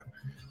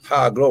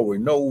Glory.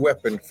 No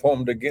weapon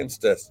formed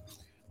against us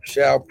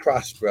shall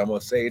prosper. I'm going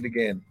to say it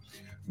again.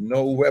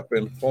 No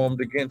weapon formed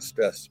against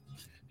us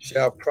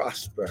shall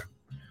prosper.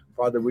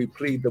 Father, we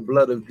plead the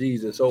blood of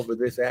Jesus over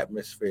this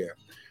atmosphere.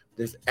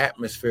 This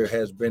atmosphere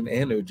has been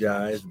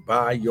energized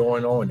by your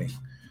anointing,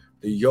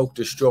 the yoke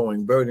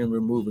destroying, burden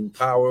removing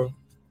power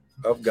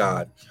of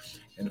God.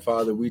 And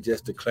Father, we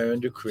just declare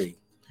and decree.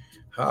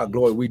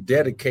 Glory, we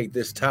dedicate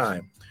this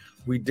time.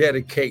 We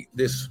dedicate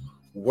this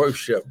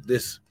worship,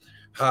 this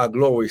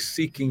glory,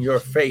 seeking your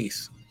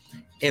face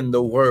in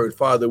the word.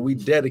 Father, we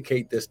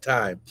dedicate this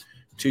time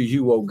to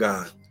you, oh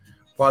God.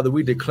 Father,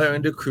 we declare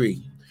and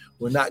decree.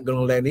 We're not going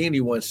to let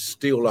anyone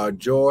steal our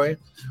joy.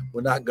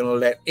 We're not going to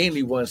let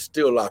anyone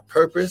steal our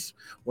purpose.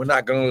 We're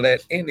not going to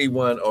let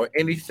anyone or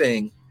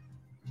anything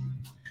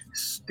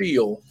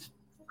steal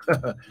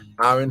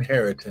our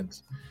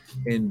inheritance.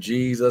 In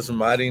Jesus'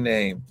 mighty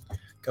name.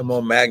 Come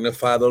on,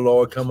 magnify the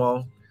Lord. Come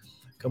on.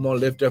 Come on,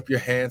 lift up your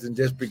hands and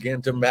just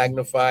begin to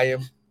magnify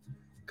him.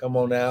 Come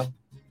on now.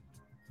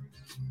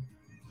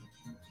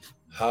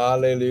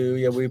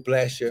 Hallelujah. We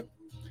bless you.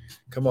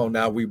 Come on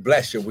now. We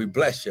bless you. We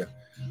bless you.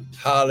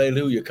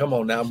 Hallelujah. Come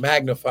on now.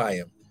 Magnify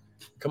him.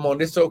 Come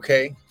on. It's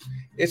okay.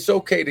 It's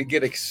okay to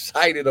get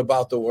excited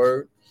about the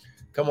word.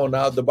 Come on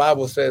now. The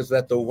Bible says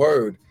that the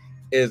word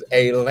is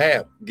a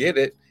lamp. Get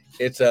it?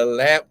 It's a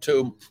lamp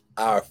to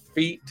our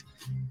feet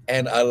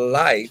and a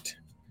light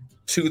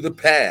to the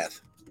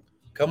path.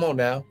 Come on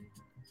now.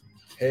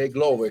 Hey,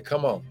 glory.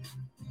 Come on.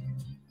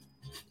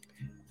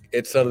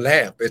 It's a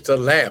lamp. It's a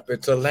lamp.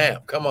 It's a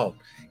lamp. Come on.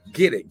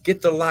 Get it.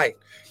 Get the light.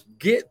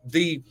 Get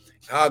the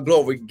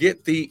glory.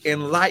 Get the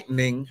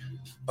enlightening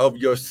of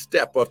your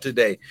step of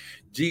today.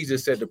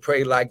 Jesus said to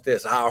pray like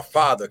this. Our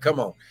Father, come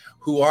on,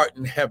 who art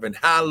in heaven,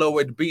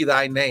 hallowed be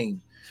thy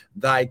name.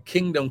 Thy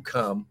kingdom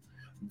come.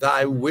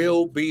 Thy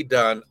will be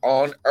done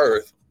on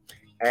earth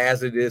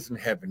as it is in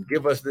heaven.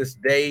 Give us this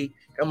day.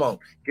 Come on.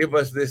 Give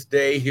us this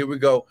day. Here we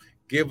go.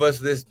 Give us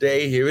this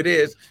day. Here it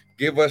is.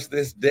 Give us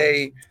this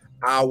day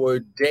our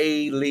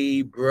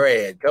daily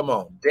bread. Come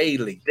on.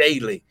 Daily,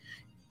 daily,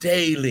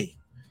 daily.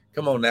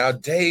 Come on now.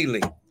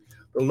 Daily.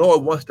 The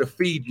Lord wants to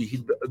feed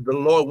you. The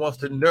Lord wants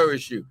to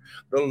nourish you.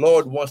 The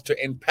Lord wants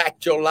to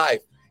impact your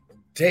life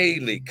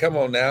daily. Come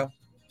on now.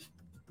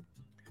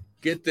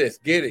 Get this.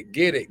 Get it.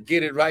 Get it.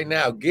 Get it right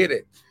now. Get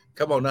it.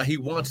 Come on now. He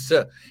wants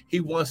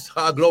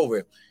our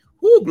glory.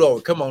 Woo,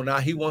 glory. Come on now.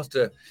 He wants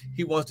to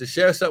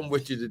share something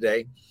with you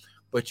today,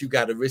 but you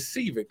got to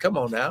receive it. Come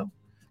on now.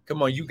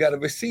 Come on. You got to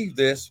receive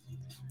this.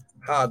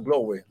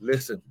 Glory.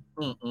 Listen.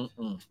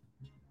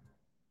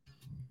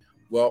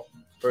 Well,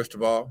 first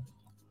of all,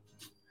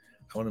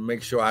 I want to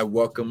make sure I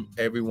welcome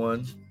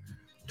everyone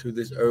to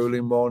this early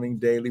morning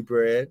daily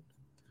bread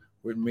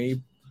with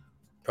me,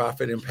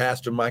 Prophet and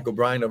Pastor Michael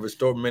Bryan of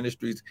Restore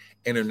Ministries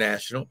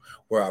International,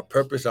 where our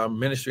purpose, our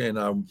ministry, and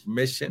our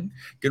mission,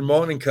 good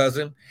morning,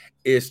 cousin,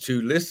 is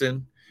to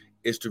listen,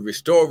 is to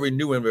restore,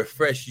 renew, and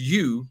refresh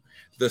you,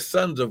 the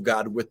sons of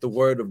God, with the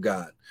word of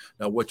God.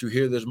 Now, what you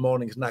hear this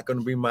morning is not going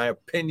to be my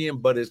opinion,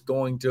 but it's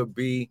going to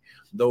be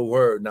the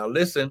word. Now,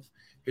 listen,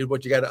 here's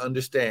what you got to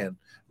understand.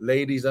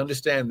 Ladies,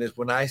 understand this.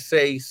 When I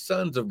say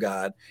sons of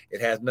God,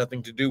 it has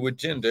nothing to do with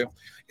gender.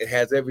 It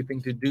has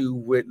everything to do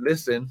with,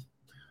 listen,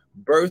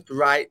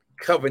 birthright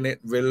covenant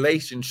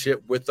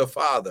relationship with the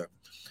Father.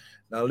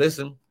 Now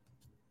listen,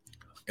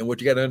 and what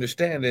you got to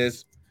understand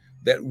is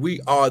that we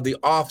are the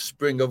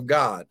offspring of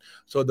God.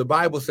 So the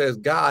Bible says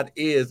God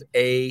is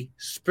a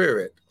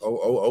spirit.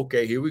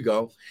 Okay, here we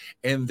go.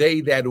 And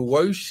they that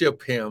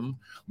worship him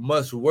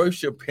must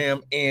worship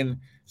him in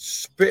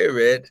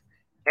spirit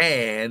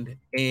and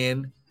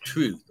in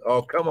truth.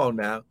 Oh, come on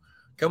now.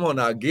 Come on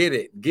now. Get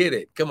it. Get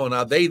it. Come on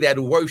now. They that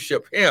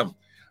worship him,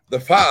 the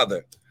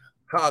Father,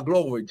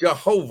 glory,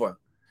 Jehovah,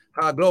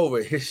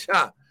 glory,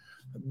 Hisha,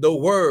 the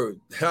word,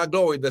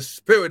 glory, the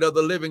spirit of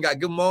the living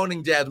God. Good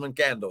morning, Jasmine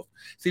Candle.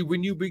 See,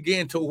 when you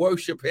begin to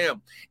worship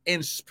him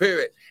in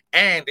spirit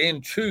and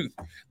in truth,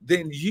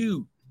 then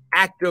you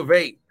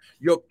activate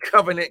your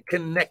covenant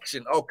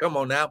connection. Oh, come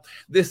on now.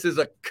 This is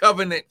a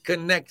covenant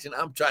connection.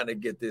 I'm trying to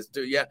get this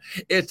to you.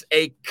 It's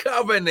a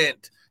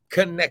covenant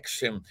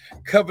connection.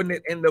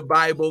 Covenant in the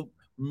Bible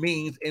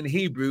means in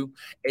Hebrew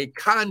a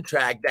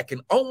contract that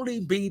can only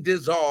be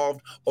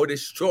dissolved or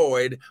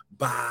destroyed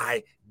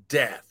by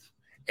death.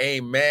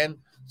 Amen.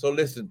 So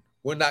listen,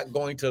 we're not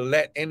going to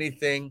let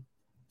anything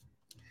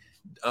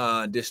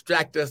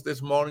distract us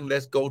this morning.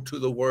 Let's go to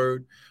the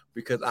word,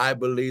 because I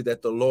believe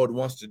that the Lord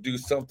wants to do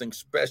something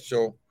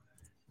special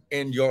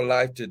in your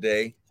life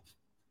today.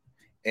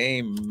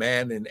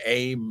 Amen and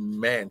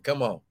amen.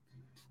 Come on.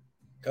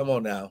 Come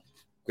on now.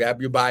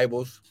 Grab your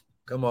Bibles.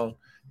 Come on.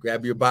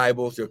 Grab your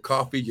Bibles, your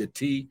coffee, your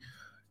tea,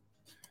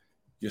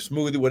 your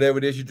smoothie, whatever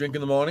it is you drink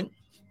in the morning.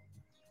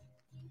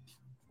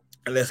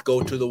 And let's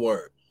go to the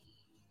word.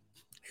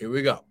 Here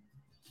we go.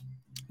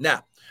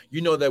 Now,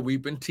 you know that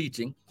we've been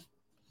teaching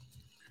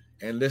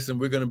And listen,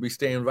 we're going to be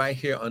staying right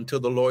here until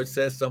the Lord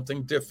says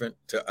something different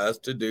to us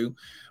to do.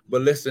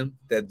 But listen,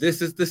 that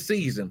this is the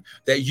season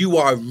that you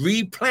are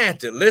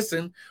replanted.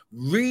 Listen,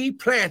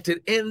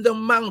 replanted in the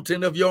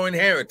mountain of your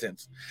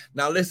inheritance.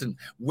 Now, listen,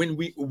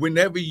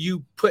 whenever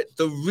you put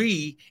the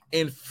re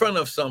in front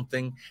of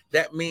something,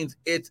 that means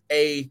it's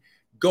a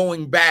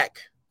going back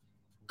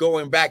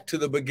to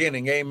the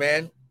beginning.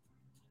 Amen.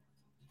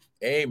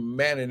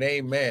 Amen and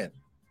amen.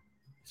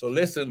 So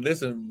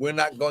listen, we're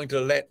not going to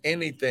let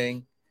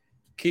anything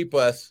keep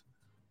us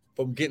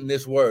from getting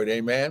this word.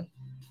 Amen.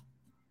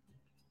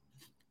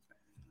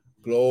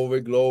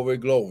 Glory, glory,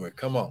 glory.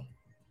 Come on.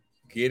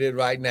 Get it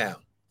right now.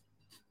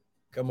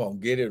 Come on,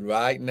 get it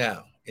right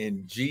now.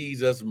 In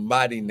Jesus'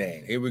 mighty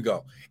name. Here we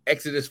go.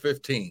 Exodus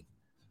 15.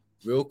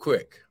 Real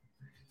quick.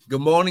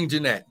 Good morning,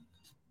 Jeanette.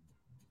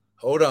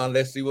 Hold on.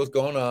 Let's see what's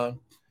going on.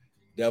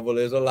 Devil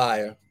is a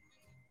liar.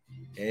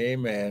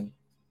 Amen.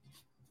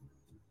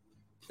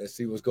 Let's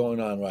see what's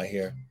going on right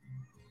here.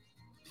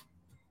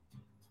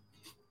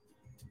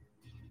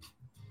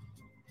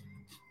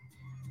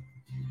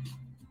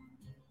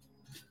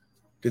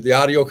 Did the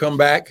audio come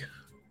back?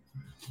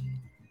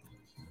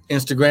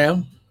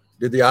 Instagram,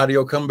 did the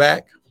audio come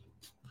back?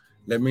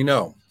 Let me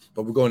know.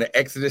 But we're going to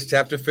Exodus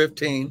chapter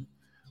 15,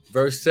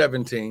 verse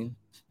 17.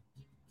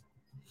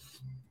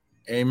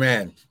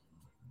 Amen.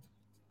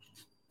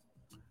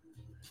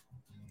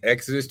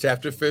 Exodus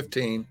chapter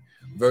 15,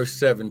 verse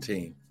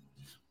 17.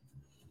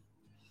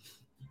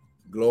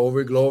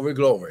 Glory, glory,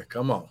 glory.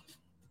 Come on.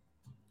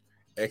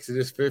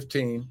 Exodus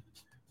 15,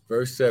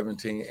 verse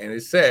 17. And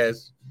it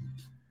says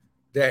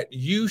that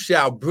you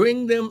shall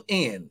bring them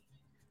in.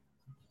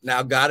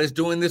 Now, God is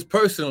doing this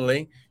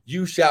personally.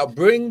 You shall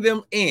bring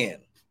them in.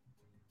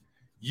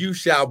 You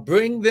shall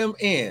bring them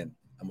in.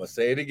 I'm going to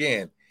say it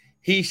again.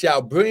 He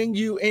shall bring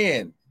you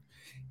in.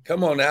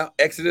 Come on now.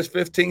 Exodus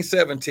 15,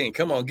 17.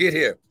 Come on, get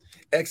here.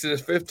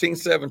 Exodus 15,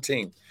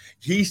 17.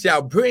 He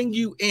shall bring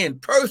you in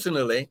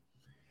personally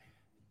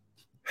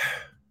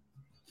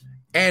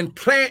and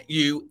plant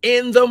you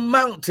in the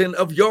mountain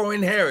of your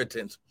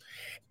inheritance,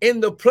 in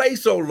the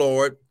place, O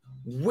Lord,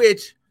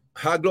 which,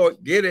 glory,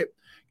 get it,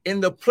 in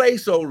the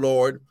place, O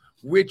Lord,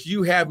 which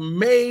you have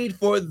made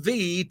for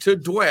thee to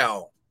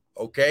dwell.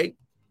 Okay.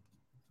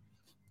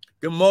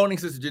 Good morning,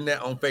 Sister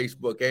Jeanette on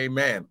Facebook.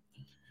 Amen.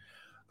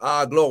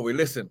 Glory.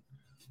 Listen,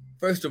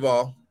 first of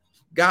all,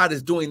 God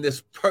is doing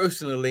this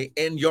personally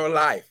in your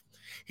life.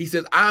 He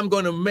says, I'm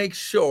going to make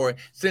sure,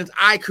 since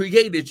I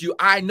created you,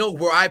 I know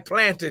where I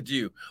planted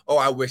you. Oh,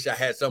 I wish I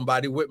had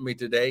somebody with me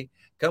today.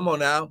 Come on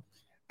now.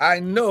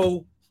 I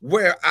know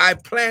where I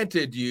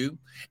planted you,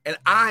 and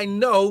I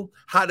know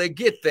how to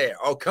get there.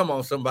 Oh, come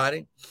on,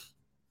 somebody.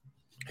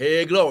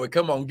 Hey, glory.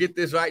 Come on, get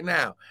this right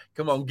now.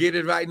 Come on, get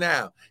it right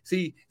now.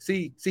 See,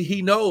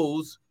 he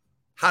knows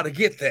how to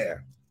get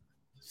there.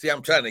 See,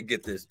 I'm trying to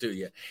get this to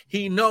you.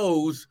 He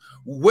knows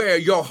where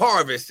your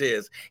harvest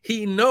is.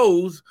 He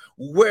knows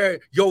where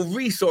your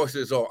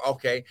resources are.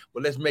 Okay,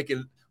 well, let's make it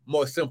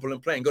more simple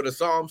and plain. Go to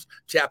Psalms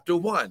chapter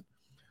 1.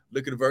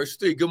 Look at verse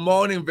 3. Good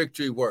morning,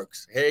 Victory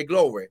Works. Hey,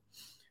 glory.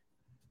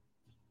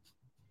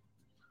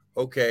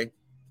 Okay.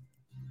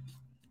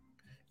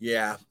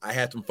 Yeah, I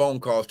had some phone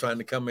calls trying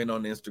to come in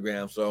on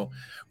Instagram, so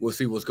we'll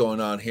see what's going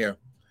on here.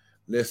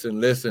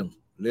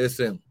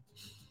 Listen.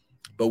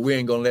 But we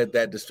ain't going to let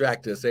that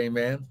distract us,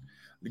 amen?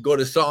 We go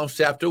to Psalms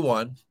chapter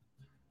 1,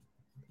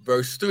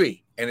 verse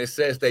 3, and it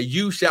says that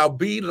you shall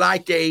be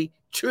like a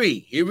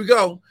tree. Here we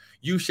go.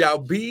 You shall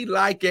be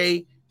like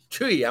a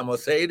tree. I'm going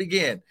to say it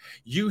again.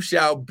 You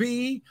shall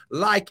be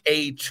like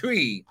a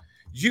tree.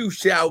 You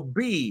shall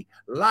be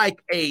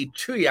like a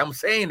tree. I'm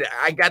saying that.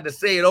 I got to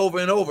say it over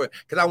and over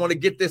because I want to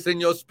get this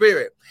in your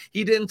spirit.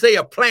 He didn't say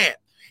a plant.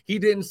 He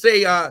didn't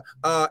say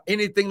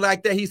anything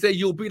like that. He said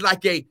you'll be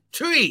like a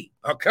tree.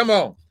 Oh, come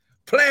on.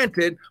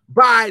 Planted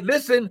by,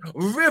 listen,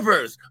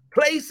 rivers,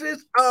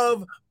 places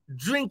of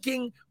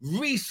drinking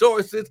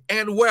resources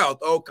and wealth.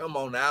 Oh, come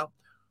on now.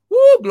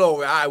 Woo,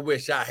 glory. I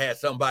wish I had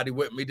somebody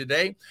with me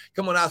today.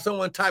 Come on now.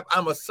 Someone type,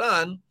 I'm a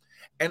son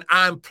and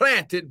I'm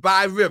planted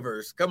by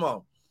rivers. Come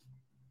on.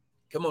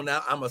 Come on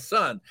now. I'm a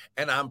son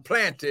and I'm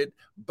planted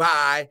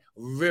by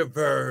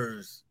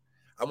rivers.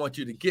 I want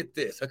you to get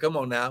this. So come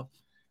on now.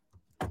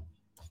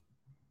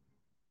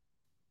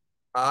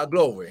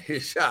 Glory.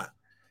 His shot.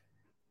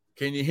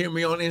 Can you hear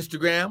me on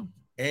Instagram?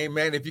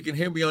 Amen. If you can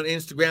hear me on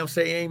Instagram,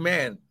 say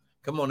amen.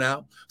 Come on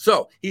now.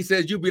 So he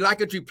says, you'll be like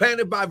a tree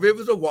planted by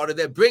rivers of water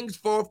that brings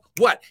forth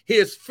what?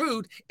 His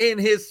fruit in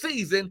his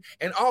season.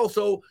 And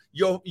also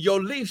your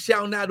leaf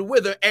shall not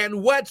wither.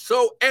 And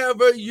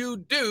whatsoever you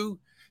do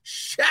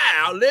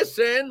shall,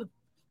 listen,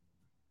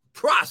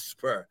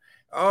 prosper.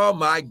 Oh,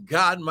 my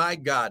God, my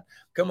God.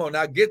 Come on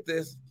now, get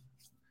this.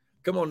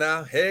 Come on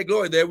now. Hey,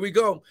 glory. There we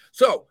go.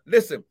 So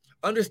listen,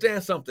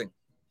 understand something.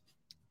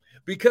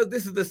 Because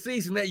this is the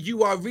season that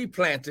you are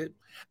replanted,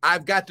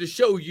 I've got to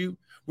show you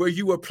where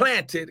you were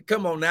planted.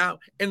 Come on now,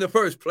 in the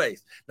first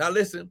place. Now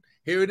listen,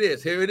 here it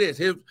is.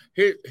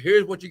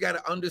 Here's what you got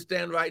to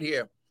understand right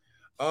here.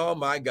 Oh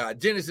my God.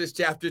 Genesis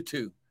chapter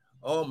 2.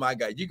 Oh my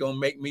God, you're going to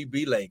make me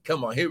be late.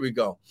 Come on, here we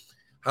go.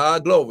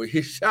 Glory.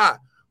 He shot.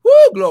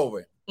 Woo,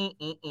 glory.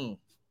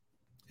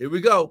 Here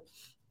we go.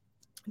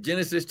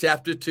 Genesis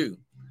chapter 2.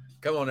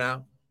 Come on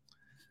now.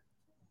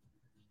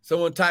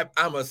 Someone type,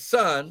 I'm a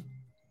son.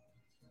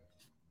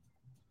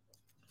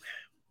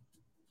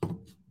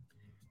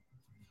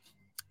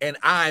 And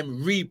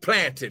I'm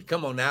replanted.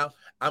 Come on now.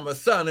 I'm a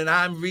son and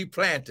I'm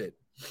replanted.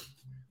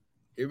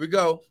 Here we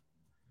go.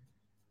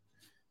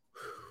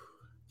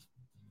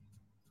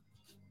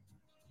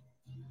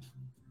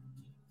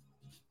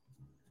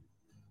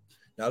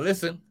 Now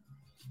listen.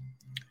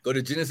 Go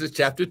to Genesis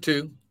chapter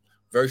 2,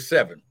 verse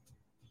 7.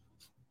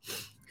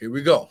 Here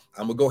we go.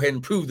 I'm going to go ahead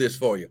and prove this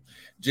for you.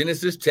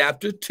 Genesis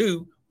chapter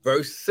 2,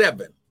 verse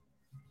 7.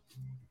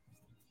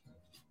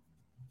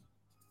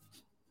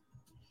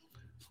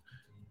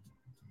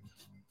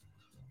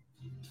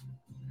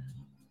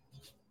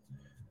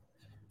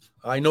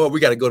 I know we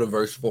got to go to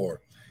verse 4.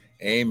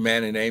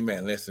 Amen and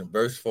amen. Listen,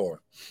 verse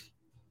 4.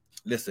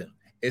 Listen,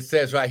 it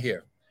says right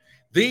here,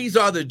 these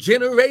are the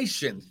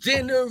generations. So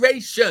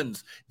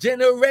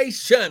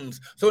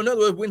in other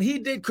words, when he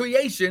did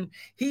creation,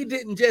 he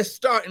didn't just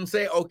start and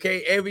say,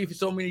 okay, every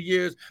so many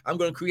years, I'm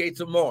going to create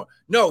some more.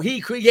 No, he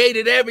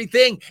created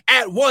everything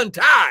at one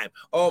time.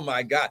 Oh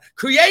my God.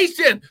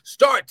 Creation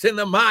starts in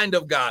the mind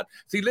of God.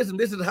 See, listen,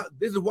 this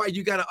is why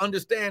you got to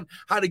understand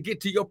how to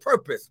get to your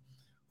purpose.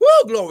 Woo,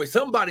 glory.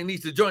 Somebody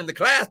needs to join the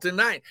class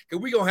tonight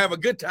because we're going to have a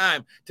good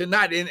time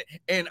tonight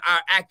in our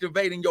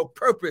Activating Your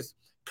Purpose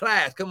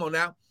class. Come on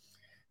now.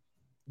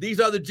 These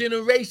are the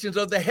generations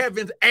of the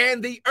heavens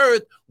and the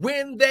earth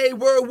when they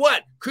were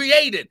what?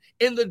 Created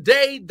in the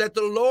day that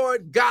the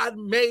Lord God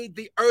made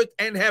the earth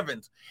and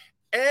heavens.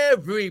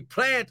 Every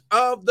plant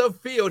of the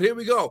field, here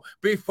we go,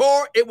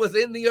 before it was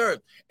in the earth,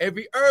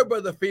 every herb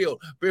of the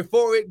field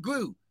before it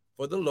grew.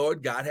 For the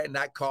Lord God had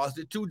not caused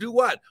it to do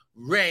what?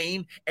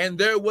 Rain, and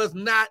there was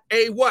not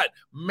a what?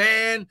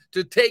 Man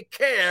to take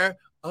care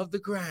of the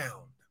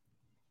ground.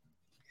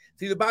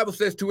 See, the Bible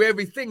says to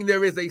everything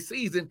there is a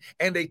season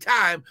and a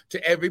time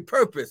to every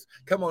purpose.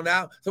 Come on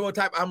now. Someone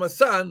type, I'm a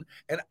son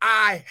and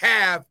I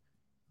have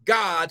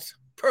God's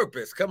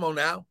purpose. Come on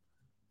now.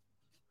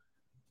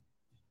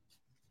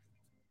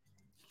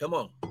 Come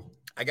on.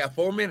 I got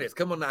 4 minutes.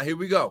 Come on now. Here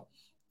we go.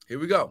 Here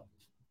we go.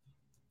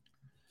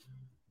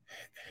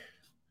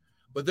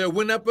 But there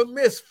went up a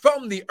mist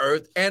from the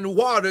earth and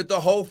watered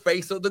the whole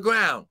face of the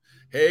ground.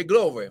 Hey,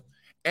 glory.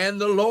 And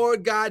the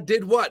Lord God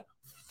did what?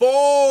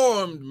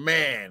 Formed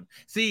man.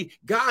 See,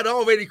 God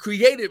already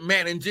created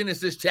man in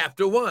Genesis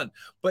chapter 1,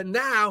 but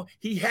now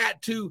he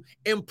had to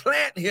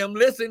implant him.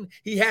 Listen,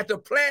 he had to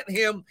plant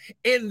him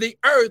in the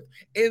earth,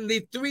 in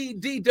the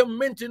 3D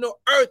dimensional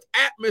earth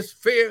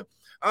atmosphere,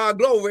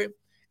 glory,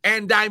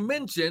 and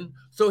dimension.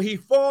 So he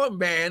formed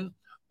man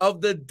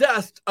of the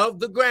dust of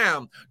the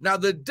ground. Now,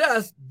 the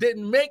dust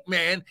didn't make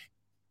man.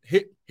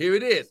 Here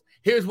it is.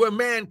 Here's where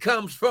man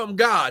comes from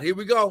God. Here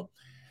we go.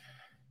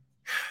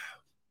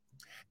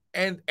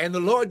 And the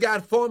Lord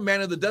God formed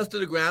man of the dust of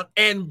the ground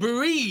and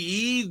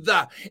breathed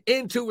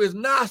into his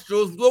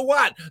nostrils the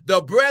what? The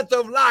breath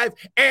of life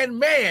and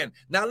man.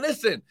 Now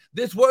listen,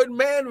 this word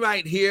man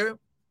right here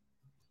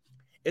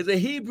is a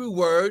Hebrew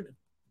word,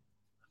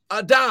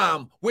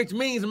 Adam, which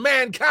means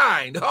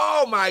mankind.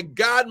 Oh my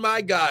God,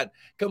 my God.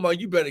 Come on,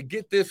 you better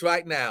get this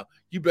right now.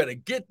 You better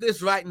get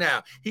this right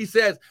now. He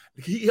says,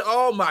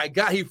 oh my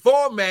God, he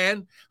formed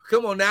man.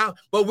 Come on now.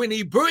 But when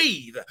he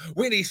breathed,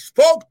 when he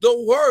spoke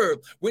the word,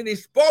 when he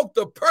spoke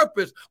the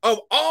purpose of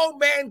all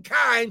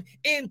mankind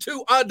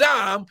into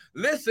Adam,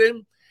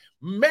 listen,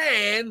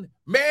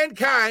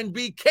 mankind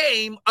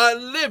became a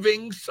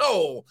living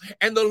soul.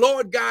 And the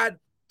Lord God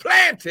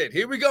planted,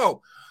 here we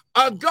go,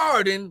 a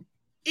garden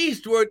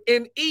eastward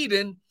in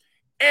Eden,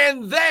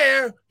 and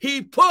there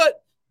he put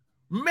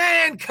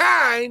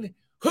mankind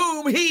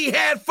whom he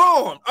had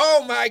formed.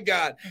 Oh my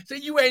God. See,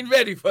 you ain't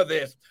ready for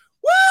this.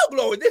 Woo,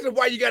 glory. This is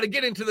why you got to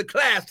get into the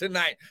class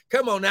tonight.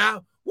 Come on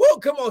now. Woo,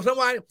 come on,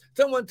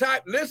 someone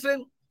type,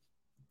 listen,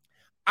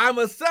 I'm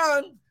a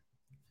son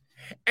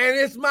and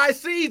it's my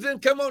season.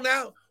 Come on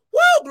now.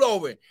 Woo,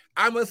 glory.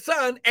 I'm a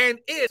son and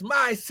it's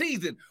my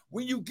season.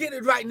 When you get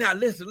it right now,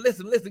 listen,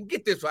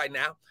 get this right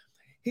now.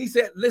 He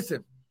said,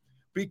 listen,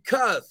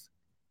 because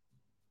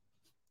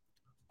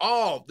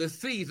all the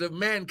seeds of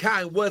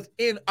mankind was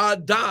in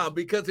Adam,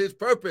 because his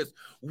purpose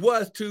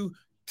was to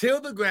till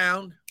the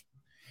ground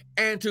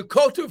and to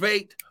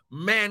cultivate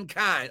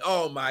mankind.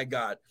 Oh my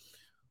God.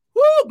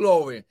 Woo,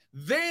 glory.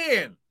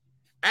 Then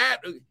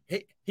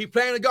he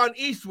planted a garden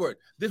eastward.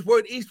 This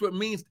word eastward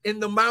means in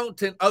the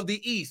mountain of the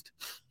east.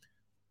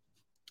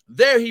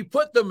 There he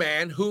put the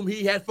man whom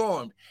he had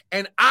formed,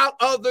 and out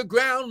of the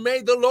ground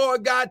made the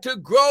Lord God to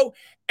grow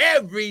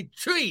every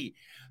tree.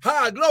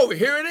 Glory.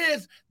 Here it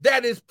is.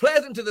 That is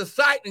pleasant to the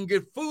sight and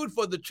good food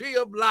for the tree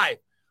of life.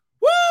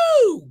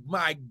 Woo!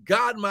 My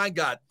God, my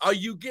God. Are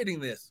you getting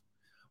this?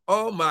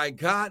 Oh my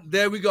God.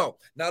 There we go.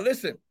 Now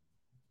listen.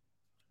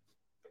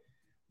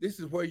 This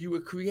is where you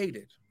were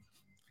created.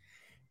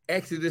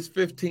 Exodus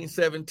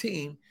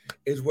 15:17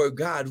 is where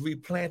God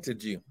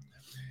replanted you.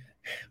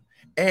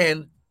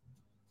 And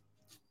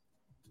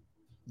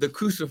the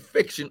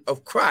crucifixion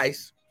of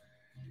Christ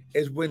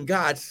is when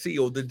God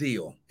sealed the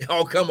deal.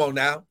 Oh, come on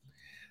now.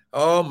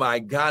 Oh, my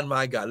God,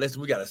 my God.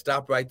 Listen, we got to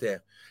stop right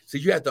there. So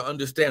you have to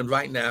understand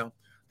right now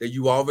that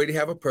you already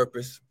have a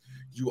purpose.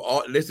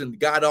 Listen,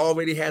 God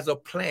already has a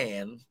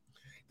plan.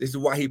 This is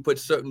why he put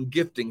certain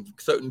giftings,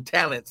 certain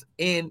talents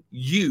in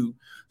you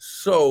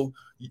so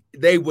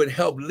they would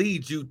help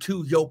lead you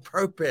to your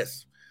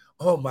purpose.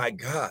 Oh, my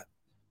God.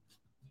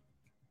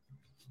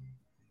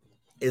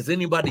 Is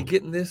anybody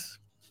getting this?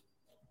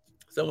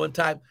 Someone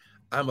type,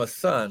 I'm a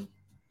son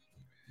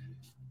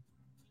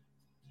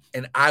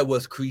and I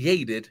was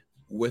created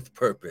with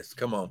purpose.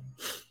 Come on.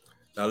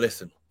 Now,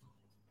 listen,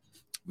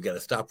 we got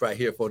to stop right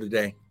here for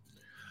today.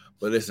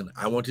 But listen,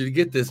 I want you to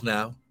get this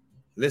now.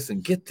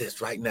 Listen, get this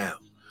right now.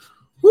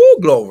 Woo,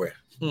 glory.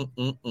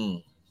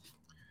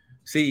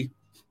 See,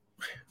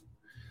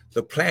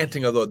 the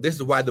planting of this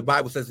is why the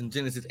Bible says in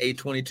Genesis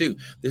 8:22,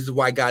 this is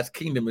why God's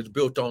kingdom is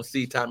built on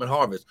seed time and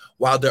harvest.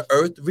 While the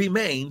earth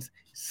remains,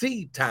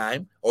 seed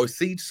time or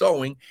seed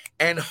sowing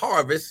and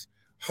harvest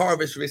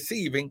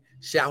receiving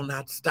shall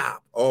not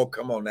stop. Oh,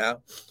 come on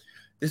now.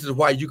 This is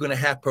why you're going to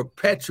have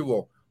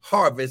perpetual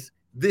harvest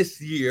this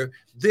year,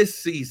 this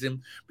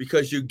season,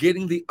 because you're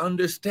getting the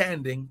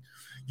understanding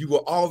you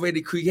were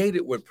already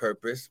created with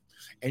purpose,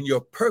 and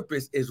your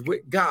purpose is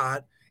with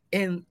God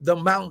in the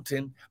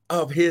mountain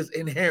of his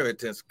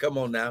inheritance. Come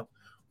on now.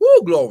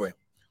 Woo, glory.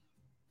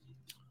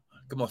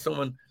 Come on,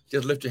 someone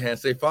just lift your hand and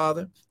say,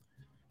 Father,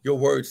 your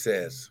word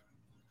says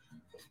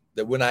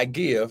that when I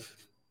give,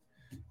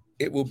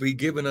 it will be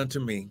given unto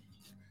me.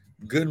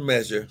 Good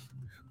measure,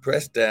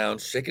 pressed down,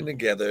 shaken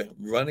together,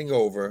 running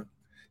over,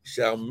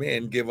 shall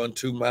men give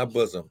unto my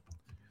bosom.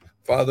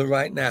 Father,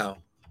 right now,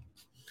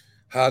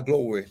 high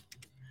glory,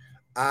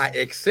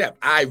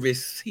 I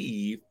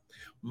receive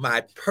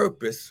my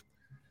purpose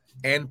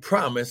and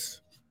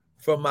promise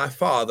from my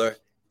Father,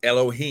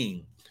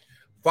 Elohim.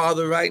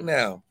 Father, right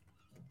now,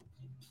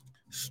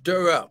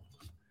 stir up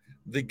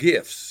the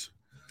gifts.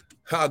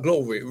 High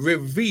glory,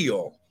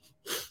 reveal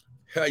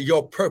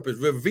your purpose,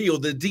 reveal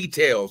the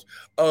details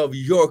of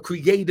your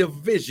creative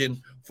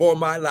vision for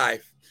my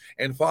life.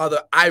 And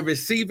Father, I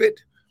receive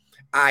it,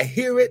 I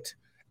hear it,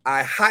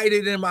 I hide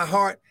it in my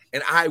heart,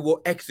 and I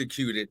will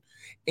execute it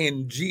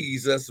in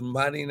Jesus'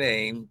 mighty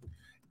name.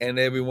 And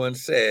everyone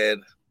said,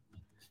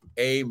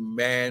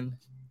 amen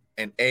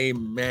and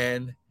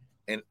amen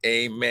and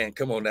amen.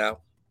 Come on now.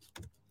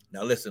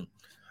 Now listen,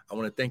 I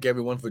want to thank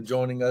everyone for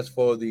joining us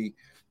for the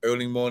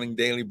early morning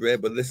daily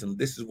bread. But listen,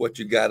 this is what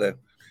you gotta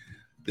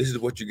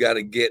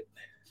get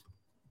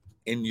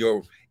in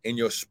your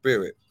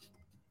spirit.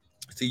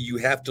 See, you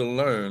have to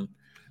learn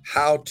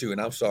how to,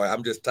 and I'm sorry,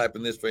 I'm just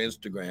typing this for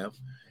Instagram.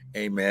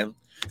 Amen.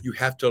 You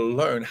have to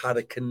learn how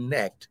to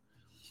connect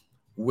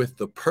with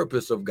the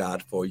purpose of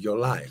God for your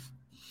life.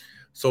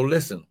 So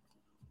listen,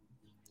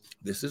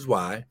 this is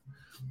why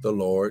the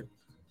Lord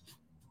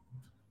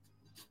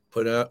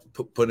put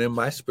in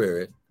my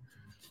spirit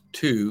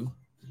to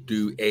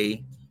do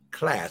a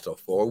class, a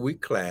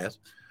 4-week class.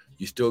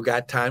 You still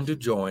got time to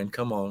join.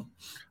 Come on.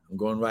 I'm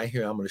going right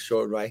here. I'm going to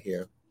show it right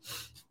here.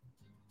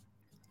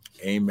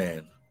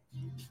 Amen.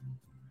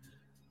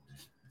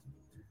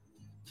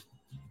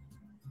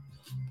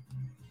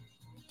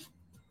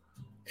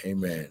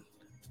 Amen.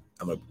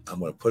 I'm going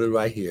to put it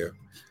right here.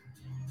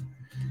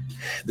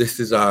 This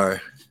is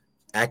our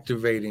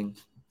Activating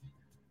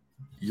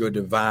Your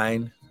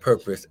Divine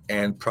Purpose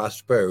and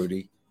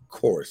Prosperity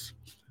course.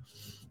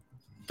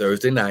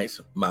 Thursday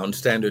nights, Mountain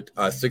Standard,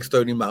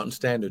 6:30 Mountain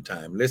Standard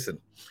Time. Listen,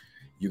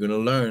 you're going to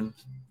learn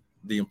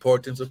the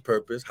importance of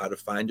purpose, how to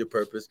find your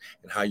purpose,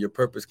 and how your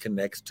purpose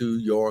connects to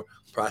your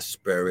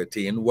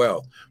prosperity and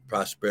wealth.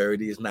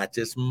 Prosperity is not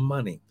just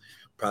money.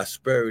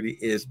 Prosperity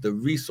is the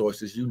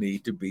resources you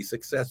need to be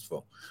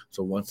successful.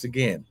 So once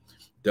again,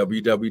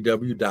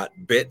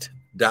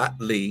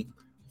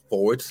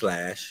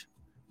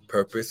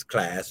 www.bit.ly/purpose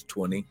class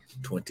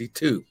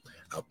 2022.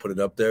 I'll put it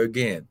up there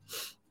again,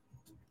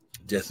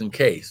 just in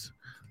case.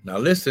 Now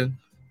listen,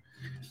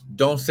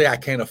 don't say I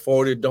can't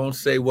afford it. Don't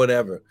say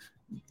whatever.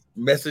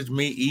 Message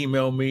me,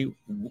 email me.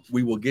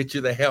 We will get you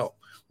the help.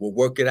 We'll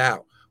work it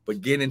out. But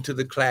get into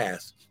the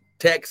class.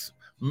 Text,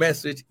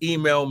 message,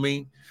 email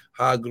me.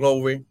 High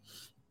glory.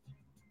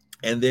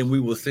 And then we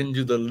will send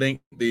you the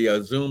link,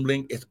 the Zoom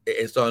link.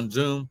 It's on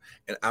Zoom.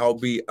 And I'll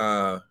be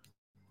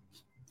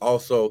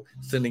also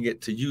sending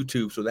it to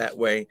YouTube. So that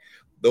way,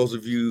 those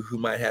of you who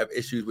might have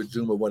issues with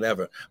Zoom or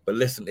whatever. But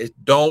listen,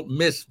 don't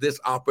miss this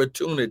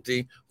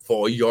opportunity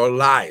for your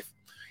life.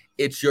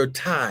 It's your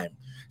time.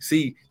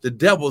 See, the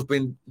devil's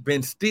been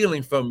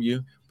stealing from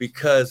you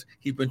because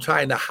he's been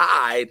trying to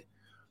hide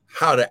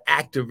how to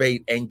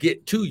activate and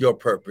get to your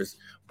purpose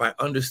by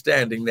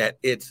understanding that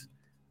it's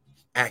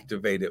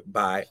activated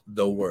by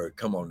the word.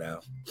 Come on now.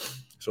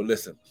 So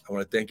listen, I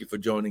want to thank you for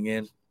joining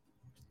in.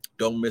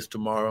 Don't miss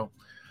tomorrow.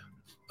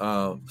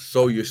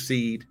 Sow your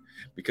seed,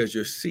 because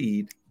your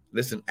seed,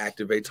 listen,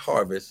 activates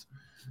harvest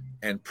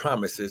and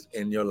promises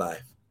in your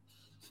life.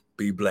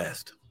 Be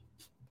blessed.